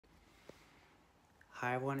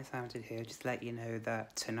Hi everyone, it's Amjad here. Just to let you know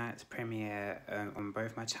that tonight's premiere on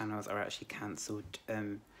both my channels are actually cancelled.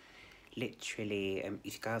 Literally,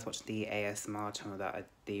 if you guys watched the ASMR channel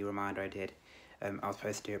the reminder I did, I was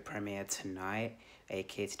supposed to do a premiere tonight,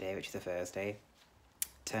 aka today, which is a Thursday.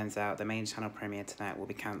 Turns out the main channel premiere tonight will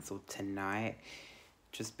be cancelled tonight,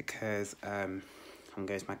 just because I'm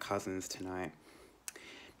going to my cousin's tonight,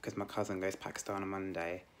 because my cousin goes to Pakistan on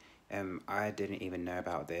Monday. I didn't even know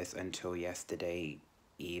about this until yesterday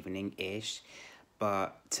evening-ish.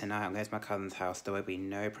 But tonight I'm going to my cousin's house. There will be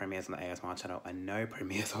no premieres on the ASMR channel and no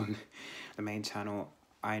premieres on the main channel.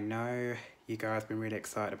 I know you guys have been really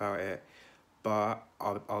excited about it, but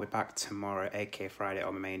I'll be back tomorrow, aka Friday,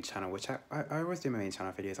 on the main channel, which I always do my main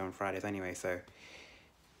channel videos on Fridays anyway, so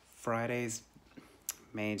Friday's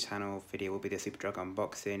main channel video will be the Superdrug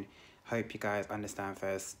unboxing. Hope you guys understand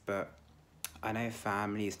first, but I know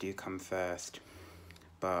families do come first,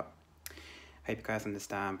 but hope you guys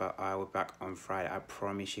understand. But I will be back on Friday. I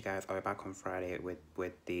promise you guys I'll be back on Friday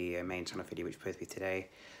with the main channel video, which is supposed to be today.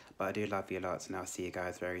 But I do love you lots, and I'll see you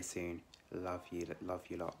guys very soon. Love you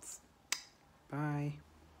lots. Bye.